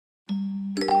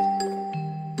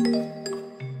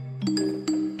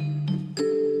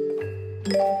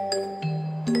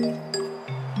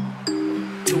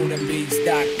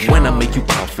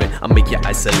I make you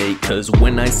isolate, cause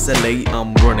when I isolate,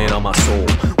 I'm running on my soul.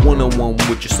 One-on-one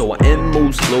with you, so I end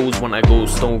most lows when I go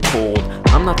stone cold.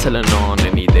 I'm not telling on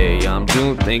any day, I'm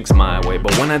doing things my way.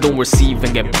 But when I don't receive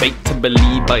and get baked to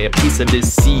believe by a piece of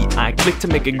deceit, I click to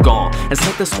make it gone and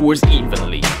set the scores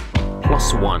evenly.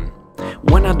 +1.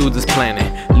 When I do this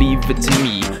planning, leave it to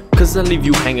me, cause I leave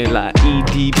you hanging like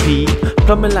EDP,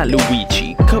 plumbing like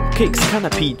Luigi, cupcakes kinda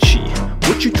peachy.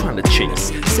 What you trying to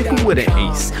chase? Sick with an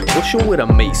ace, washing with a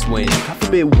mace. When God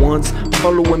forbid once,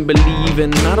 follow and believe.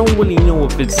 And I don't really know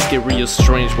if it's scary or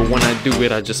strange, but when I do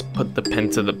it, I just put the pen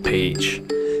to the page.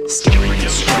 Scary or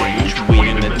strange,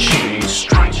 waiting to change.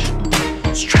 Strange,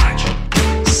 strange,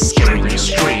 scary or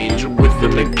strange,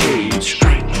 within the cage.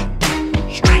 Strange,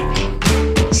 strange,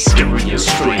 scary or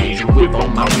strange, with all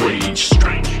my rage.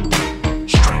 Strange,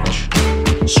 strange,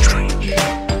 strange,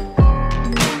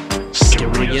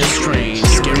 scary or strange,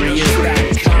 scary or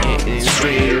strange,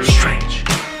 strange,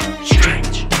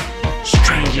 strange,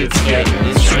 strange, it's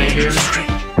getting stranger.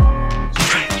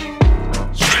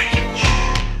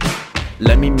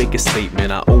 Let me make a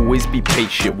statement, I always be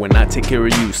patient when I take care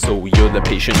of you, so you're the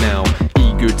patient now.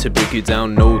 Eager to break you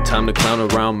down, no time to clown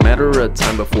around, matter of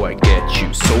time before I get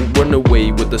you. So run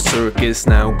away with the circus,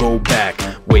 now go back.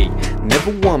 Wait,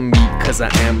 never want me cause I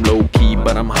am low-key,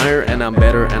 but I'm higher and I'm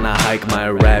better and I hike my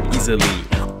rap easily.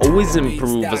 Always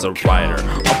improve as a writer,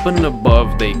 up and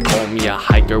above they call me a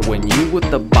hiker. When you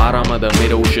at the bottom of the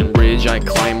mid-ocean ridge, I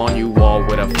climb on you all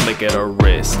with a flick of the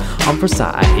wrist. On first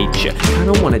sight I hate ya,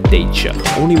 kinda wanna date ya,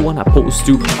 only one I post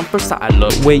to. On first sight I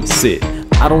love, wait, sit,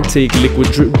 I don't take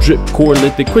liquid, drip, drip,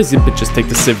 correlate. The crazy bitches take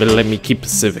the civic, let me keep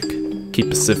Pacific, keep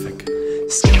Pacific.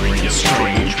 Scary or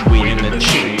strange, waiting to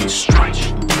change.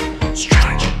 Strange,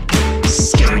 strange,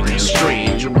 scary or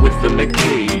strange, within the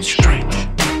cage. Strange,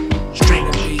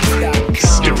 strange,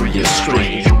 scary or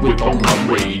strange, with all my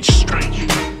rage. Strange,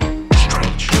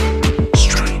 strange,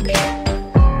 strange,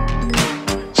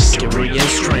 scary or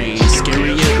strange,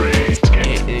 scary or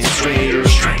strange, strange,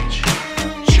 strange,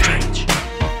 strange,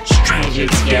 strange,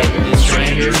 it's getting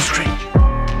stranger. Strange,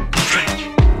 strange,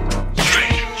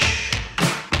 strange.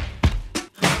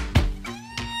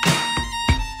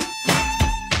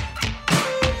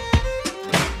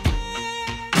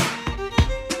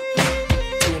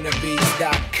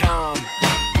 Beatz.com.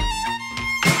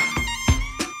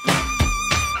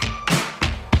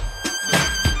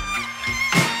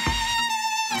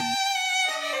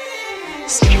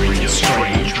 Scary or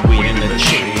strange, waiting to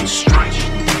change. Strange,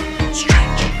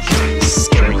 strange,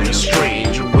 scary or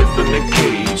strange, within the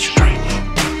cage. Strange,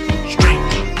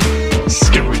 strange,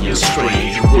 scary or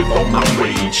strange, with all my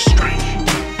rage. Strange,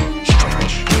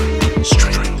 strange,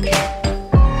 strange,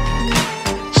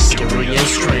 scary or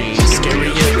strange, scary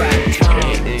or strange,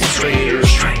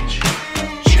 strange,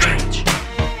 strange,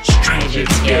 strange,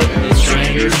 it's getting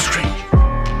stranger. Strange.